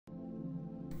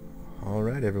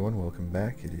Alright everyone, welcome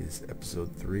back. It is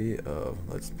episode 3 of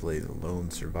Let's Play The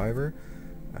Lone Survivor.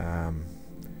 Trying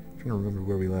to remember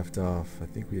where we left off. I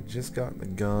think we had just gotten the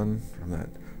gun from that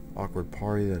awkward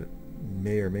party that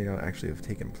may or may not actually have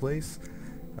taken place.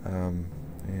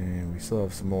 And we still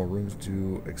have some more rooms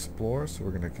to explore, so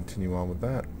we're going to continue on with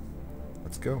that.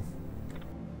 Let's go.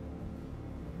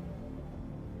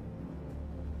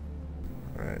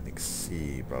 Alright, I think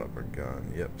C brought up our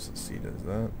gun. Yep, so C does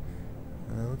that.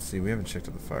 Let's see, we haven't checked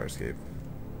out the fire escape.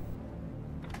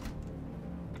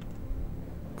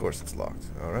 Of course it's locked.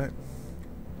 Alright.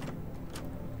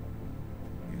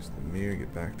 Use the mirror,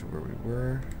 get back to where we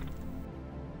were.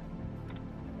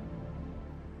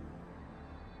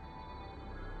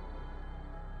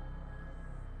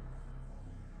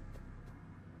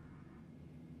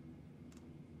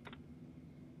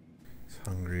 He's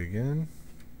hungry again.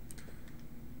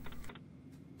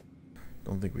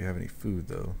 Don't think we have any food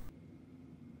though.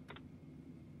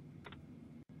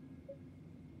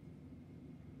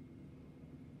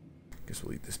 Guess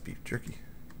we'll eat this beef jerky.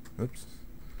 Oops.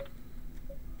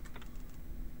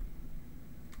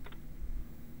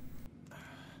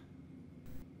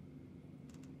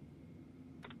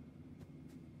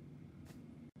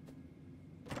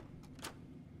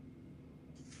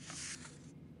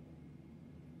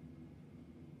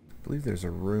 I believe there's a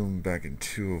room back in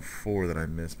 204 that I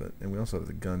missed, and we also have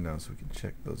the gun now, so we can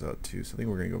check those out too. So I think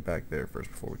we're gonna go back there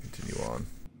first before we continue on.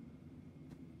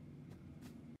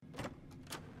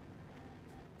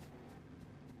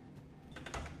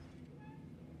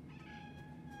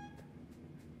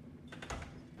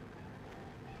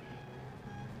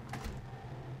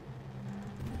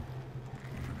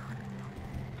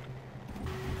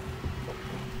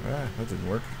 Ah, that didn't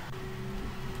work.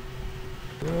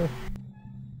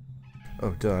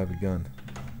 Oh, duh, I have a gun.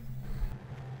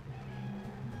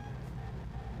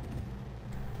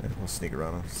 Yeah, we'll sneak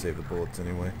around and save the bullets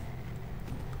anyway.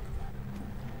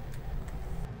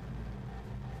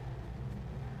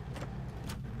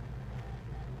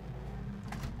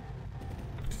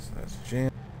 So that's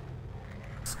jam.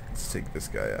 Let's take this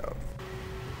guy out.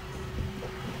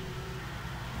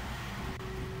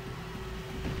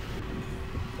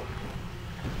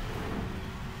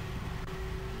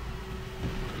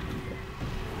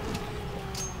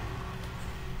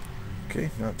 Okay,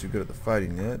 not too good at the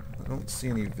fighting yet. I don't see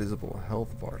any visible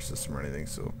health bar system or anything,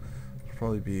 so it'll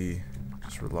probably be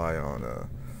just rely on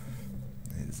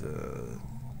his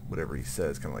whatever he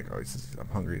says. Kind of like, oh, he says I'm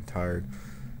hungry and tired.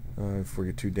 If we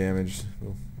get too damaged,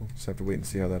 we'll just have to wait and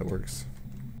see how that works.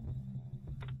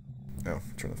 Oh,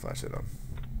 turn the flashlight on.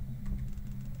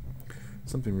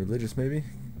 Something religious, maybe?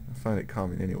 I find it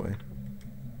calming anyway.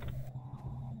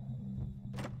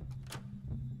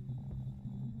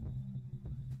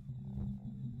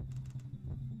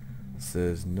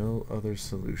 Says no other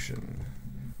solution.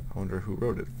 I wonder who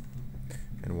wrote it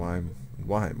and why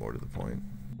more to the point.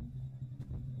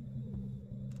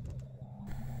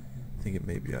 I think it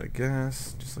may be out of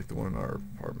gas, just like the one in our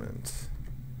apartment.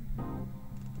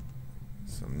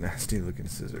 Some nasty looking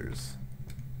scissors.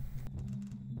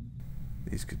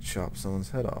 These could chop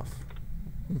someone's head off.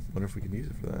 Wonder if we can use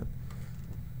it for that.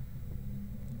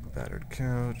 Battered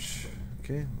couch.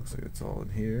 Okay, looks like it's all in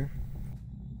here.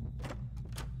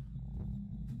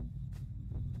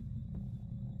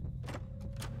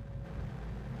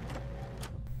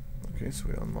 Okay, so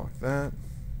we unlock that.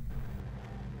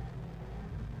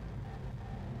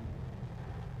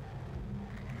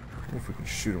 What if we can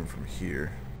shoot him from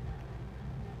here?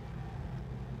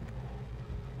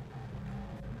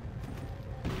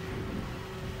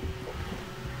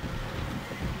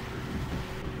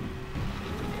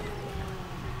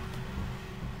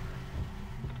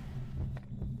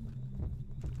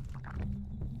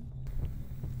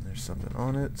 There's something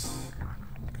on it.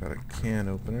 Got a can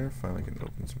opener. Finally can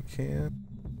open some can.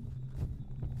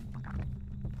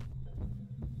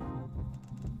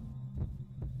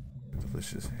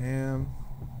 Delicious ham.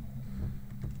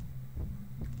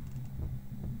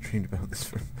 Dreamed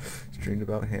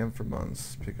about ham for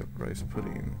months. Pick up rice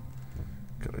pudding.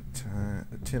 Got a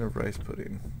tin of rice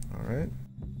pudding. All right.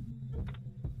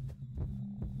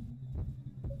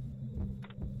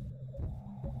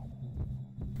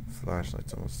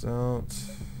 Flashlight's almost out.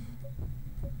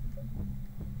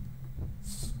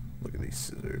 Look at these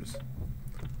scissors.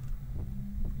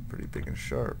 Pretty big and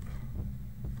sharp.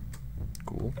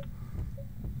 Cool.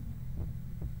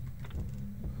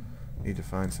 Need to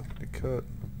find something to cut.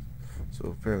 So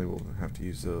apparently we'll have to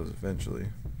use those eventually.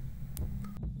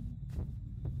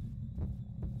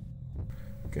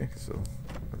 Okay, so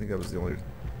I think that was the only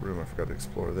room I forgot to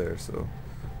explore there, so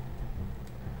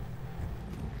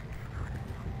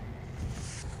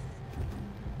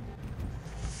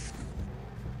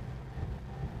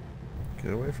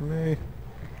Get away from me.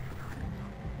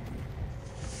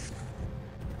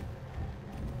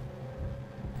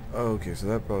 Okay, so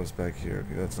that brought us back here.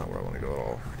 Okay, that's not where I want to go at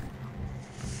all.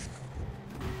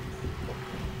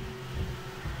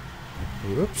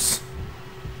 Whoops.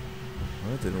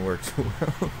 Well, that didn't work too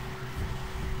well.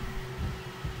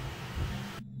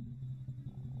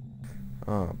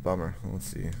 Oh, bummer. Let's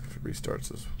see if it restarts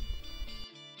this.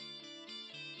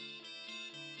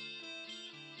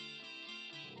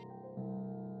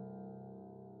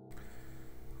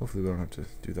 Hopefully we don't have to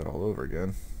do that all over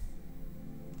again.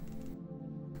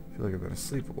 I feel like I've been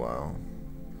asleep a while.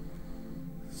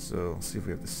 So, let's see if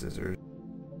we have the scissors.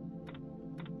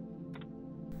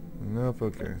 Nope,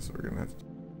 okay, so we're gonna have to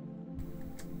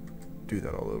do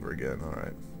that all over again,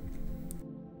 alright.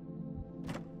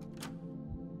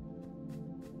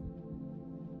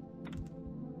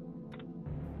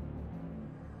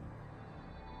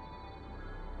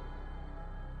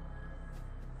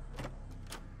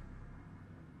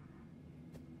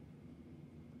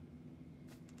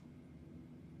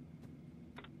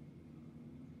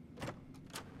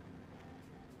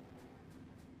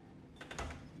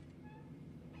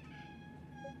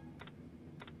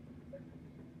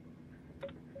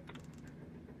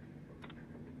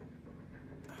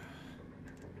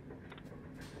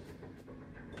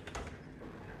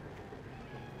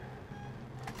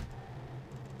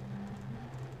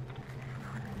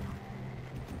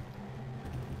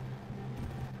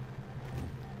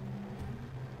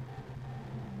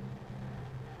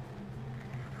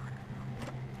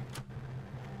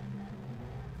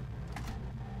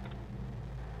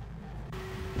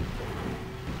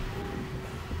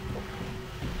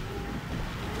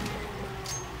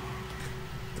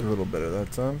 A little better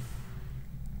that time.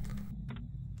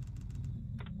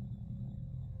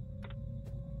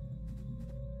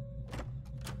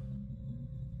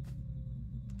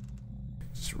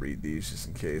 Just read these just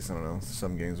in case. I don't know.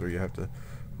 Some games where you have to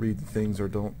read the things or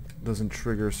doesn't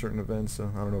trigger certain events.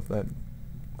 So I don't know if that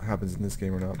happens in this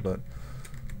game or not. But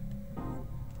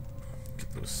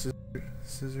get those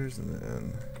scissors and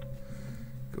then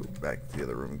go back to the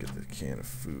other room and get the can of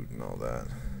food and all that.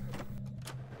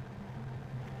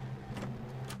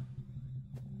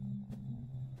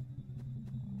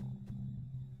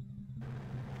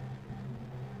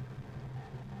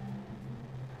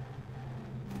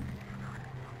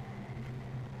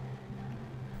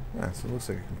 Yeah, so it looks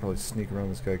like I can probably sneak around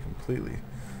this guy completely.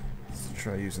 Let's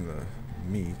try using the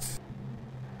meat.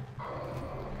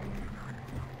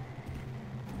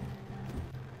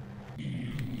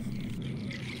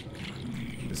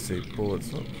 Just save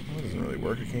bullets. Oh, that doesn't really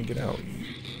work. I can't get out.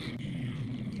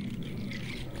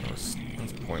 That's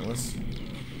pointless.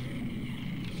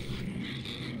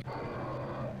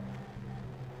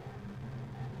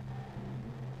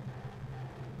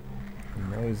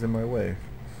 And now he's in my way.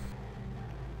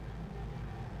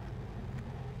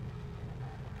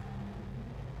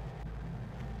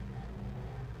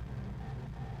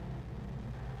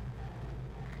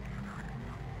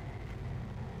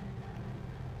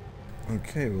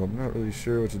 Okay, well I'm not really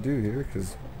sure what to do here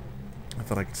because I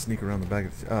thought I could sneak around the back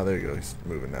of the... Ah, there you go, he's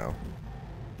moving now.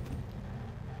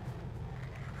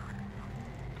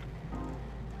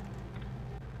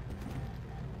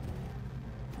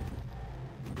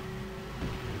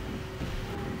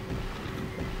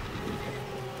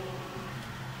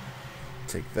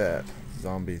 Take that,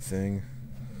 zombie thing.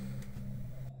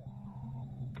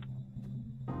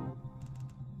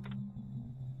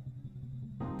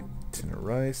 Tin of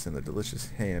rice and the delicious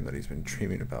ham that he's been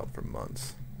dreaming about for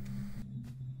months.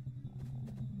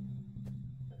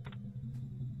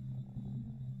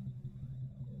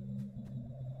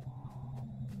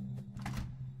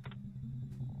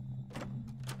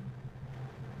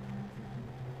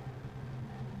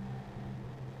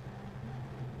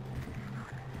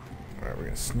 Alright, we're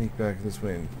gonna sneak back this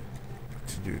way and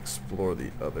to explore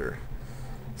the other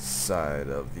side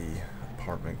of the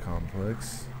apartment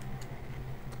complex.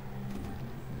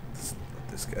 Let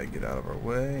this guy get out of our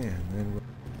way, and then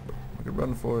we can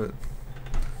run for it.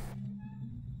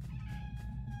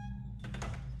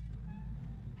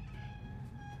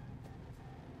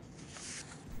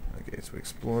 Okay, so we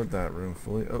explored that room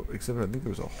fully. Oh, except I think there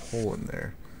was a hole in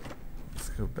there. Let's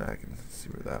go back and see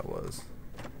where that was.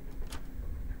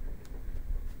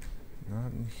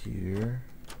 Not in here.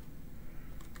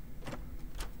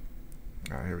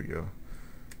 Alright, here we go.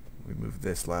 We moved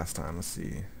this last time. Let's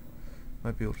see.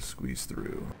 Might be able to squeeze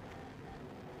through.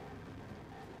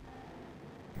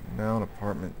 Now in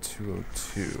apartment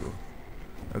 202.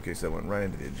 Okay, so that went right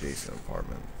into the adjacent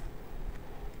apartment.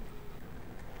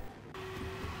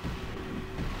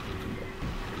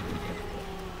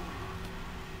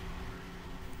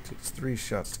 So it's 3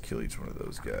 shots to kill each one of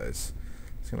those guys.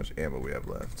 Let's see how much ammo we have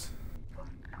left.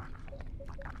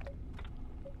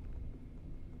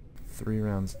 3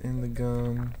 rounds in the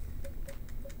gun.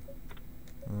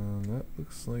 That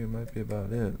looks like it might be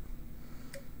about it.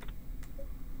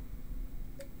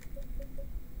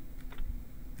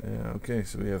 Yeah, okay,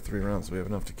 so we have 3 rounds, so we have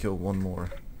enough to kill 1 more.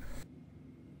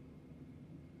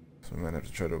 So we might have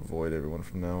to try to avoid everyone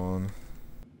from now on.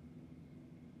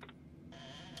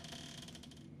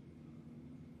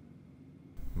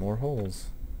 More holes.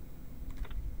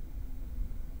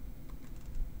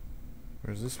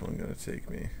 Where's this one gonna take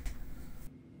me?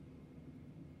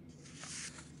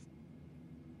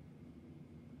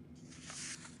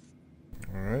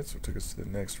 Alright, so it took us to the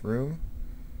next room.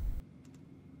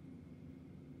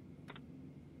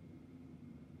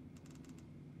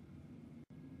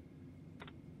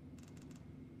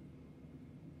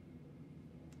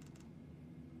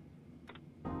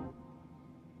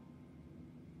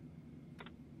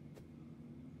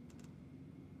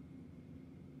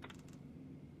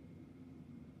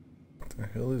 What the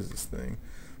hell is this thing?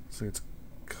 Looks like it's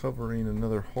covering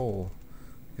another hole.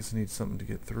 I guess I need something to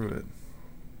get through it.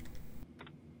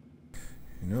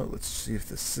 You know what, let's see if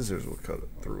the scissors will cut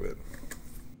through it.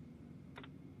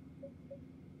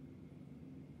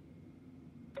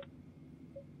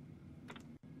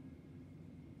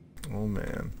 Oh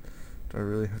man, do I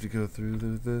really have to go through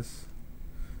this?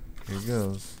 Here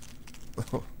goes.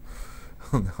 Oh,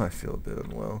 now I feel a bit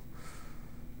unwell.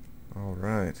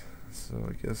 Alright, so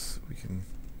I guess we can't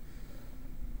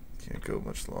go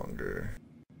much longer.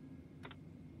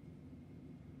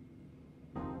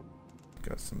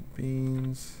 Got some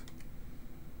beans.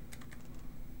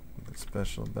 Nothing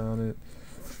special about it.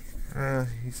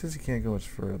 He says he can't go much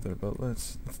further, but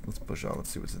let's push on.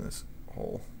 Let's see what's in this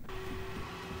hole.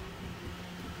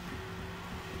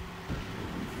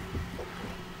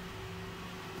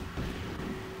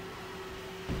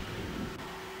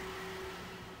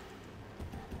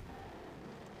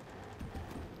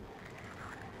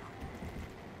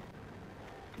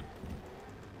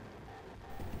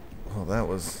 Well, that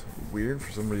was weird.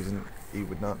 For some reason, he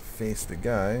would not face the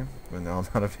guy, but now I'm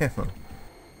out of ammo.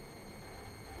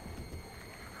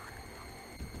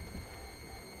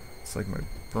 It's like my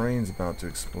brain's about to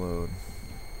explode.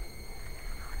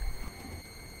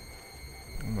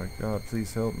 Oh my god,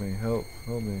 please help me, help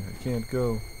me, I can't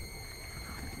go.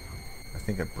 I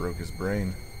think I broke his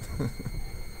brain.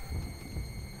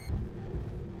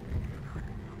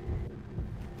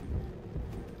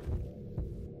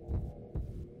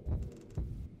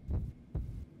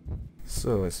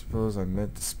 So, I suppose I'm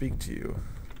meant to speak to you.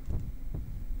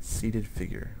 Seated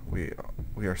figure. We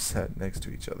are sat next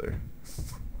to each other.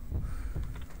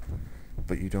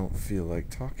 But you don't feel like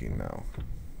talking now.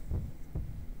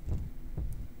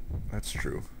 That's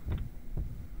true.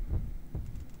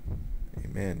 A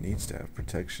man needs to have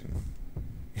protection.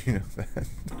 You know that.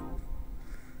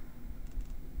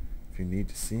 If you need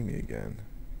to see me again,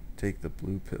 take the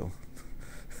blue pill.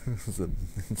 It's the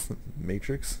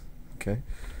Matrix? Okay.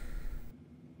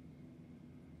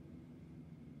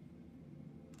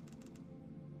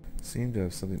 Seem to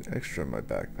have something extra in my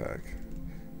backpack.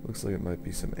 Looks like it might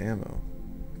be some ammo.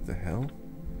 What the hell?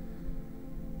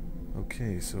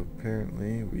 Okay, so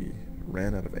apparently we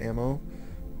ran out of ammo.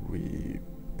 We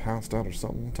passed out or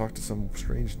something, talked to some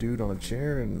strange dude on a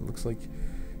chair, and it looks like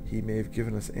he may have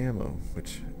given us ammo,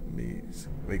 which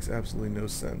makes absolutely no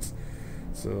sense.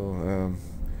 So,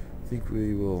 I think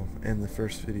we will end the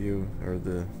first video, or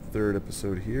the 3rd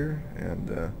episode here, and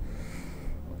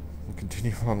we'll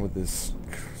continue on with this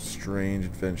strange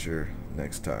adventure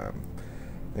next time.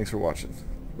 Thanks for watching.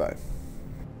 Bye.